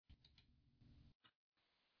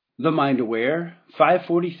The Mind Aware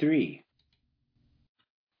 543.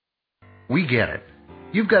 We get it.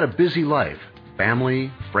 You've got a busy life.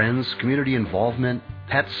 Family, friends, community involvement,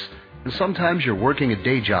 pets, and sometimes you're working a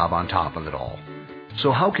day job on top of it all.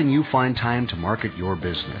 So how can you find time to market your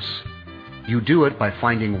business? You do it by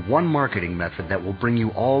finding one marketing method that will bring you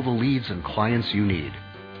all the leads and clients you need.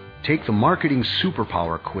 Take the Marketing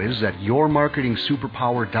Superpower quiz at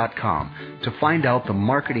yourmarketingsuperpower.com to find out the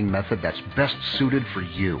marketing method that's best suited for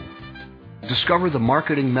you. Discover the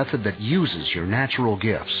marketing method that uses your natural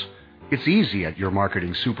gifts. It's easy at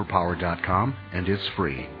yourmarketingsuperpower.com, and it's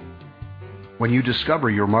free. When you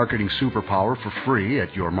discover your marketing superpower for free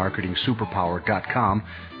at yourmarketingsuperpower.com,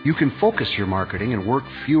 you can focus your marketing and work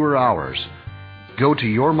fewer hours. Go to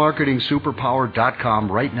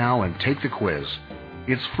yourmarketingsuperpower.com right now and take the quiz.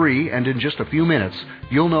 It's free, and in just a few minutes,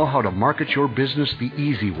 you'll know how to market your business the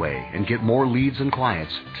easy way and get more leads and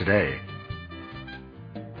clients today.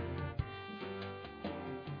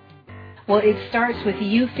 Well, it starts with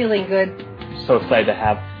you feeling good. So excited to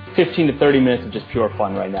have 15 to 30 minutes of just pure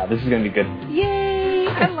fun right now. This is going to be good. Yay!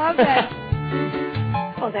 I love that.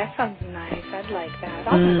 Oh, that sounds nice. I'd like that.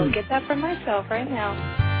 I'll go get that for myself right now.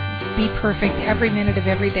 Be perfect every minute of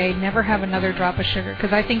every day. Never have another drop of sugar.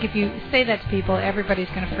 Because I think if you say that to people, everybody's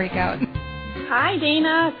going to freak out. Hi,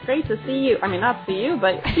 Dana. It's great to see you. I mean, not see you,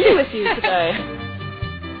 but be with you today.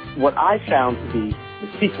 What I found to be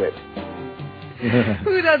the secret.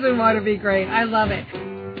 Who doesn't want to be great? I love it.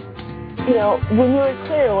 You know, when you're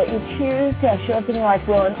clear, what you choose to show up in your life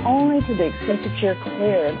will, and only to the extent that you're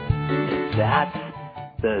clear. That's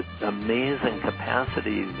the amazing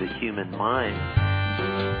capacity of the human mind.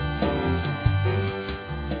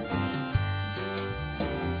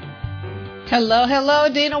 Hello,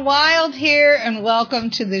 Dana Wilde here, and welcome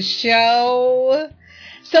to the show.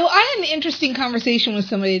 So I had an interesting conversation with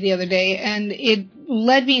somebody the other day, and it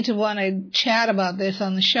led me to want to chat about this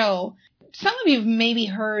on the show. Some of you have maybe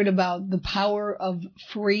heard about the power of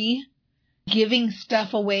free, giving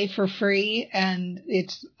stuff away for free, and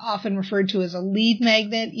it's often referred to as a lead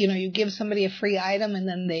magnet. You know, you give somebody a free item, and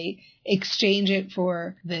then they exchange it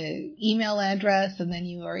for the email address, and then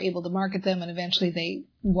you are able to market them, and eventually they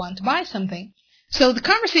want to buy something. So the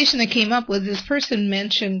conversation that came up was this person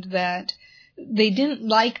mentioned that they didn't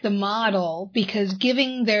like the model because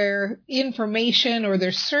giving their information or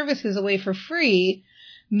their services away for free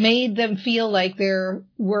made them feel like their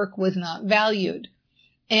work was not valued.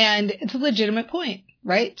 And it's a legitimate point,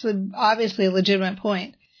 right? It's obviously a legitimate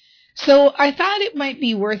point. So I thought it might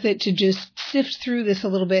be worth it to just sift through this a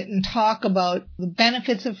little bit and talk about the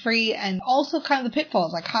benefits of free and also kind of the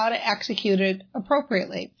pitfalls, like how to execute it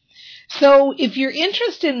appropriately. So if you're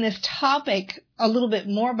interested in this topic a little bit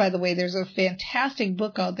more, by the way, there's a fantastic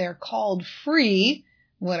book out there called Free.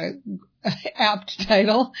 What a apt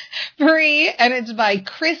title. Free, and it's by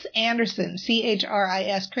Chris Anderson,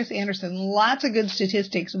 C-H-R-I-S, Chris Anderson. Lots of good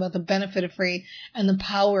statistics about the benefit of free and the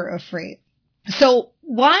power of free. So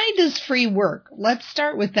why does free work? Let's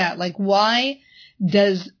start with that. Like, why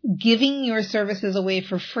does giving your services away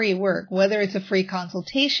for free work? Whether it's a free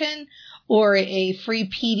consultation or a free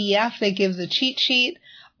PDF that gives a cheat sheet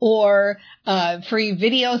or a free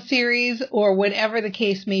video series or whatever the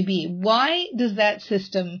case may be. Why does that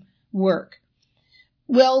system work?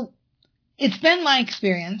 Well, it's been my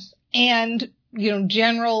experience and,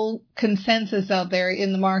 general consensus out there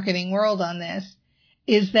in the marketing world on this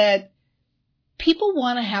is that people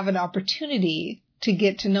want to have an opportunity to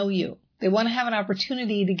get to know you. They want to have an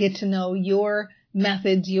opportunity to get to know your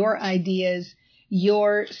methods, your ideas,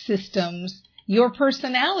 your systems, your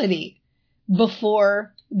personality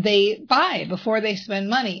before they buy, before they spend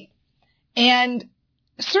money. And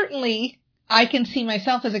certainly I can see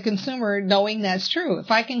myself as a consumer knowing that's true.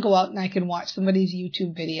 If I can go out and I can watch somebody's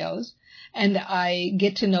YouTube videos and I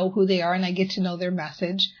get to know who they are and I get to know their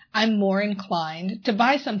message, I'm more inclined to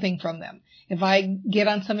buy something from them. If I get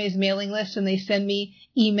on somebody's mailing list and they send me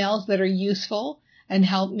emails that are useful and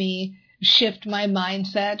help me shift my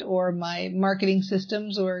mindset or my marketing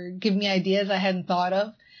systems or give me ideas I hadn't thought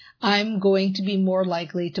of, I'm going to be more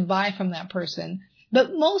likely to buy from that person.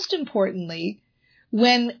 But most importantly,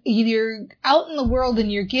 when you're out in the world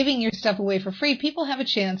and you're giving your stuff away for free, people have a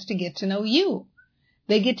chance to get to know you.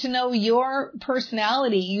 They get to know your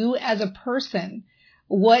personality, you as a person,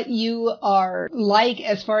 what you are like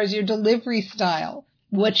as far as your delivery style,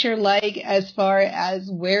 what you're like as far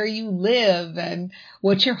as where you live and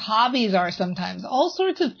what your hobbies are sometimes, all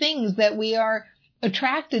sorts of things that we are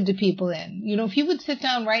attracted to people in. If you would sit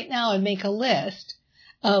down right now and make a list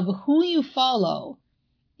of who you follow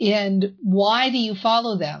and why do you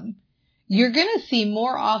follow them, you're going to see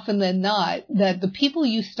more often than not that the people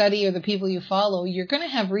you study or the people you follow, you're going to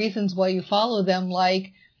have reasons why you follow them,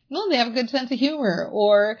 like, well, they have a good sense of humor,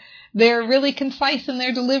 or they're really concise in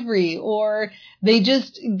their delivery, or they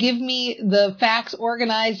just give me the facts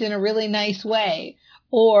organized in a really nice way,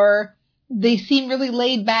 or they seem really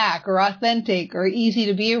laid back or authentic or easy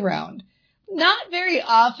to be around. Not very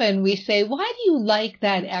often we say, why do you like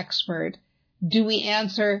that expert? Do we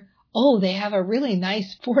answer, oh, they have a really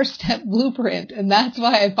nice 4-step blueprint, and that's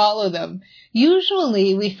why I follow them.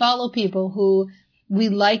 Usually we follow people who we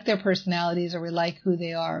like their personalities or we like who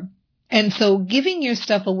they are. And so giving your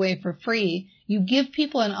stuff away for free, you give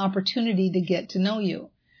people an opportunity to get to know you.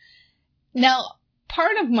 Now,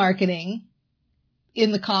 part of marketing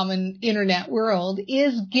in the common internet world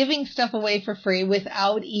is giving stuff away for free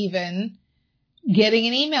without even getting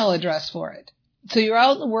an email address for it. So you're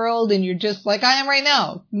out in the world and you're just like I am right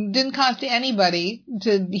now. It didn't cost anybody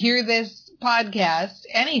to hear this podcast,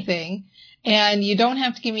 anything, and you don't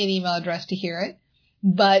have to give me an email address to hear it.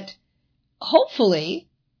 But hopefully,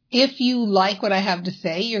 if you like what I have to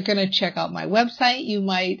say, you're going to check out my website. You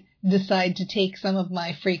might decide to take some of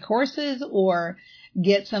my free courses or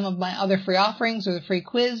get some of my other free offerings or the free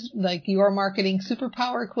quiz, like Your Marketing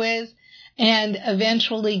Superpower quiz, and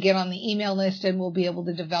eventually get on the email list and we'll be able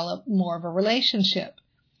to develop more of a relationship.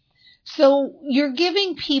 So you're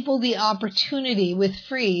giving people the opportunity with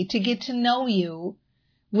free to get to know you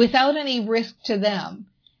without any risk to them.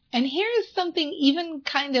 And here's something even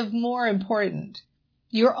kind of more important.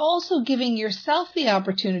 You're also giving yourself the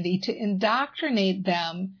opportunity to indoctrinate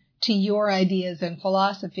them to your ideas and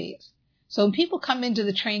philosophies. So when people come into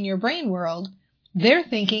the Train Your Brain world, they're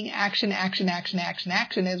thinking action, action, action, action,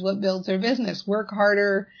 action is what builds their business. Work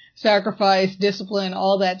harder, sacrifice, discipline,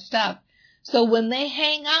 all that stuff. So when they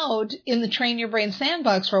hang out in the Train Your Brain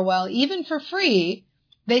sandbox for a while, even for free,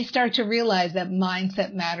 they start to realize that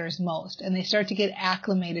mindset matters most, and they start to get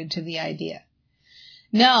acclimated to the idea.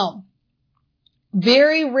 Now,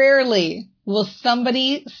 very rarely will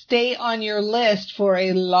somebody stay on your list for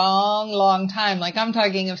a long, long time. Like I'm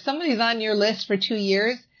talking, if somebody's on your list for 2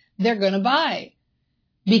 years, they're going to buy.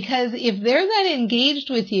 Because if they're that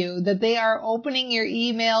engaged with you that they are opening your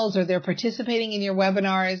emails or they're participating in your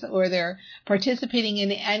webinars or they're participating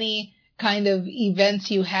in any kind of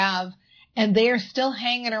events you have, and they are still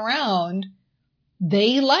hanging around,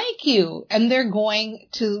 they like you, and they're going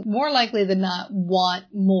to, more likely than not, want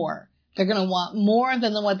more. They're going to want more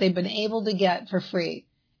than what they've been able to get for free.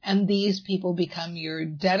 And these people become your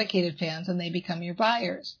dedicated fans and they become your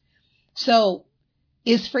buyers. So,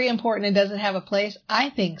 is free important and does it have a place?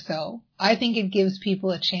 I think so. I think it gives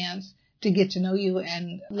people a chance to get to know you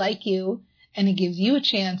and like you, and it gives you a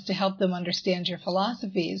chance to help them understand your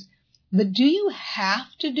philosophies. But do you have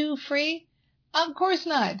to do free? Of course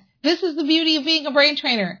not. This is the beauty of being a brain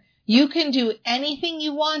trainer. You can do anything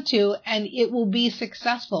you want to and it will be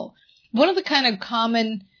successful. One of the kind of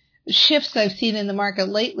common shifts I've seen in the market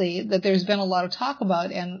lately that there's been a lot of talk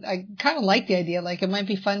about, and I kind of like the idea, like it might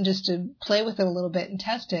be fun just to play with it a little bit and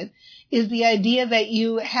test it, is the idea that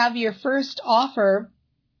you have your first offer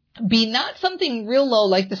be not something real low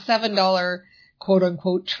like the $7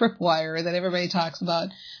 quote-unquote tripwire that everybody talks about,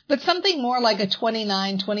 but something more like a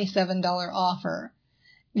 $29, $27 offer,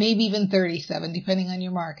 maybe even $37, depending on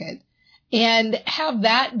your market, and have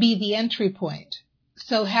that be the entry point.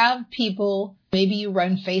 So have people, maybe you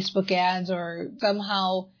run Facebook ads or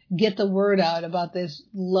somehow get the word out about this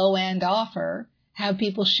low-end offer, have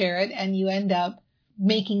people share it, and you end up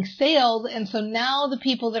making sales. And so now the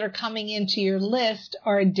people that are coming into your list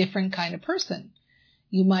are a different kind of person.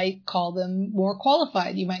 You might call them more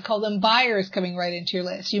qualified. You might call them buyers coming right into your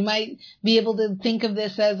list. You might be able to think of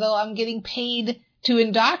this as, oh, I'm getting paid to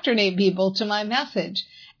indoctrinate people to my message.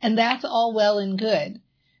 And that's all well and good.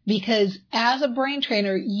 Because as a brain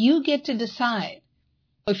trainer, you get to decide.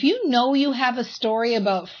 If you know you have a story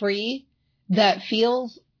about free that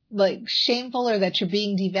feels like shameful or that you're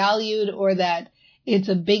being devalued or that it's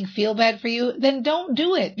a big feel bad for you, then don't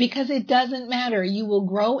do it because it doesn't matter. You will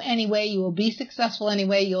grow anyway. You will be successful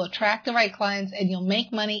anyway. You'll attract the right clients and you'll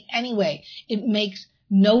make money anyway. It makes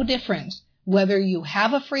no difference whether you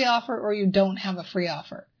have a free offer or you don't have a free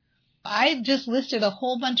offer. I just listed a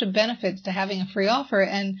whole bunch of benefits to having a free offer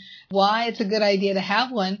and why it's a good idea to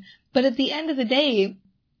have one. But at the end of the day,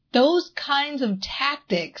 those kinds of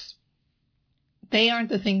tactics, they aren't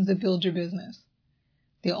the things that build your business.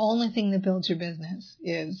 The only thing that builds your business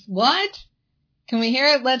is what? Can we hear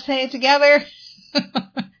it? Let's say it together.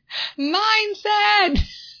 Mindset.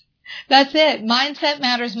 That's it. Mindset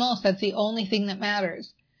matters most. That's the only thing that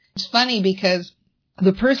matters. It's funny because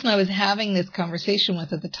the person I was having this conversation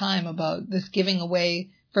with at the time about this giving away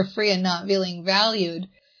for free and not feeling valued,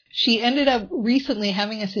 she ended up recently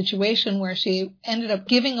having a situation where she ended up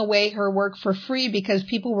giving away her work for free because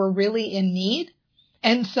people were really in need.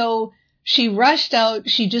 And so she rushed out.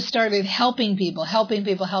 She just started helping people,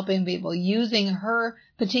 using her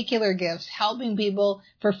particular gifts, helping people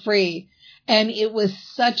for free. And it was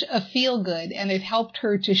such a feel good, and it helped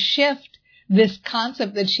her to shift this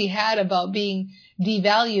concept that she had about being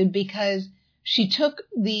devalued, because she took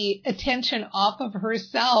the attention off of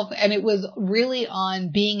herself, and it was really on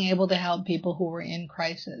being able to help people who were in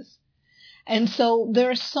crisis. And so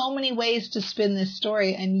there are so many ways to spin this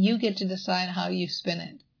story, and you get to decide how you spin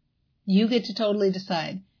it. You get to totally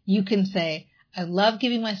decide. You can say, I love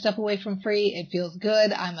giving my stuff away from free. It feels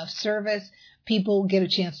good. I'm of service. People get a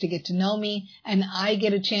chance to get to know me, and I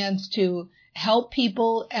get a chance to help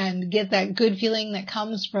people and get that good feeling that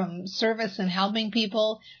comes from service and helping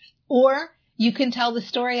people. Or you can tell the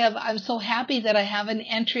story of, I'm so happy that I have an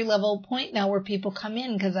entry-level point now where people come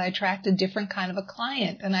in because I attract a different kind of a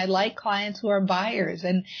client, and I like clients who are buyers,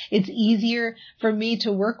 and it's easier for me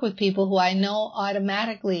to work with people who I know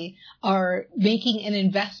automatically are making an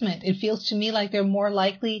investment. It feels to me like they're more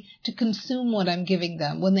likely to consume what I'm giving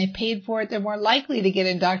them. When they paid for it, they're more likely to get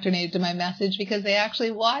indoctrinated to my message because they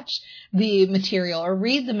actually watch the material or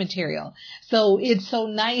read the material. So it's so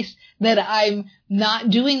nice that I'm not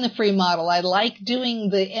doing the free model. I like doing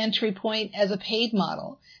the entry point as a paid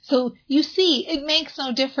model. So you see, it makes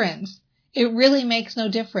no difference. It really makes no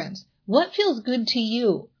difference. What feels good to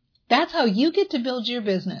you? That's how you get to build your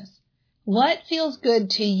business. What feels good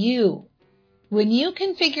to you? When you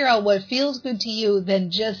can figure out what feels good to you, then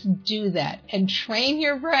just do that and train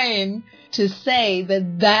your brain to say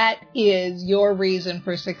that that is your reason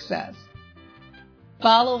for success.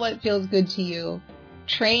 Follow what feels good to you.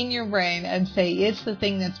 Train your brain and say it's the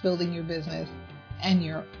thing that's building your business, and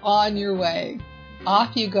you're on your way.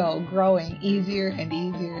 Off you go, growing easier and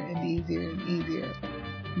easier and easier and easier.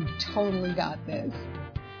 You totally got this.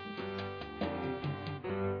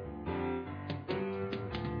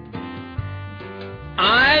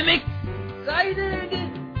 I'm excited!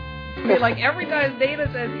 I mean, like every time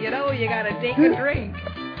Dana says, you gotta take a drink.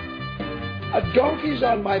 A donkey's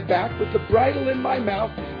on my back with the bridle in my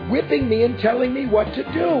mouth, whipping me and telling me what to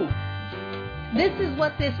do. This is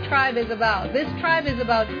what this tribe is about. This tribe is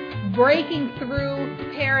about breaking through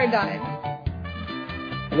paradigms.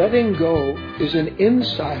 Letting go is an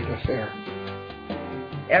inside affair.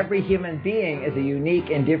 Every human being is a unique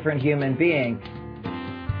and different human being.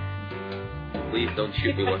 Please don't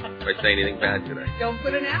shoot me by saying anything bad today. Don't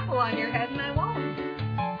put an apple on your head and I won't.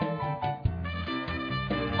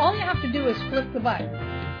 All you have to do is flip the button.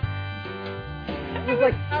 It was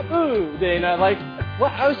like taboo, Dana. Like,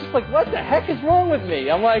 what? I was just like, what the heck is wrong with me?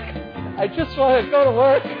 I'm like, I just want to go to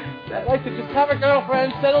work. I'd like to just have a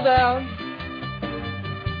girlfriend, settle down.